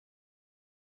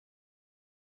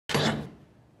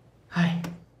Hi.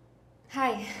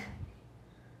 Hi.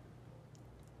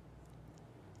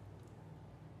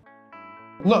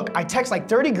 Look, I text like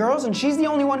 30 girls and she's the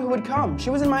only one who would come. She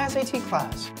was in my SAT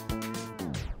class.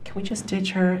 Can we just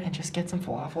ditch her and just get some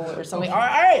falafel or something?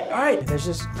 Okay. All right. There's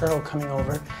this girl coming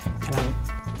over and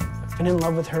I've been in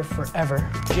love with her forever.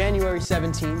 January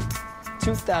 17th,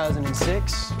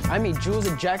 2006. I meet Jules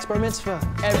at Jack's bar mitzvah.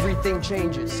 Everything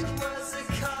changes.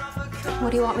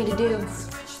 What do you want me to do?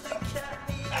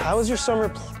 How was your summer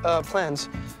plans?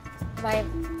 My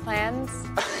plans?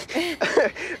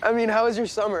 I mean, how was your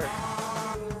summer?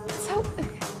 So,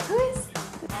 who is...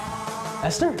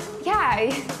 Esther?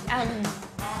 Yeah,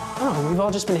 Oh, we've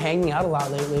all just been hanging out a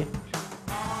lot lately.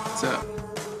 What's up?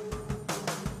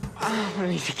 I'm gonna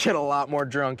need to get a lot more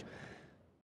drunk.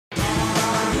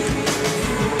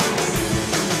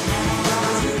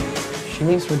 She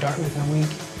leaves for Dartmouth in a week.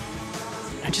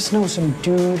 I just know some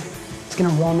dude is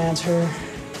gonna romance her.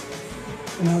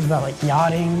 Who knows about like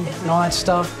yachting and all that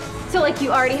stuff. So, like,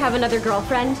 you already have another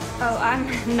girlfriend? Oh, I'm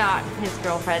not his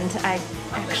girlfriend. I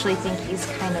actually think he's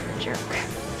kind of a jerk.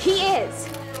 He is!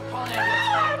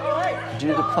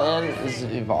 Dude, the plan is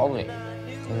evolving,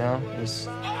 you know? There's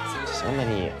so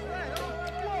many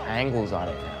angles on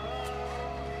it now.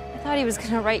 I thought he was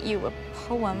gonna write you a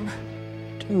poem.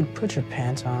 Dude, put your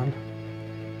pants on.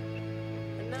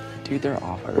 Dude, they're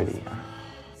off already.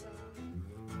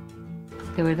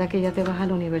 ¿De verdad que ya te vas a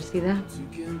la universidad?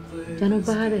 ¿Ya nos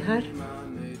vas a dejar?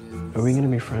 Are we gonna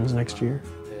be friends next year?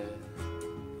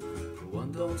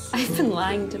 I've been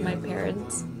lying to my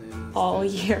parents all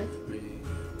year.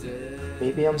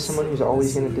 Maybe I'm someone who's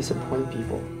always gonna disappoint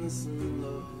people.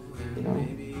 You know,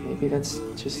 maybe that's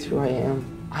just who I am.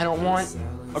 I don't want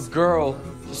a girl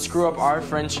to screw up our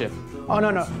friendship. Oh,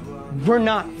 no. We're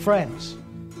not friends.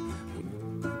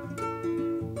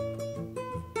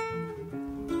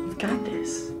 You've got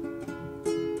this.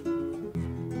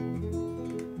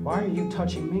 Why are you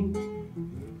touching me?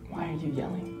 Why are you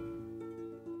yelling?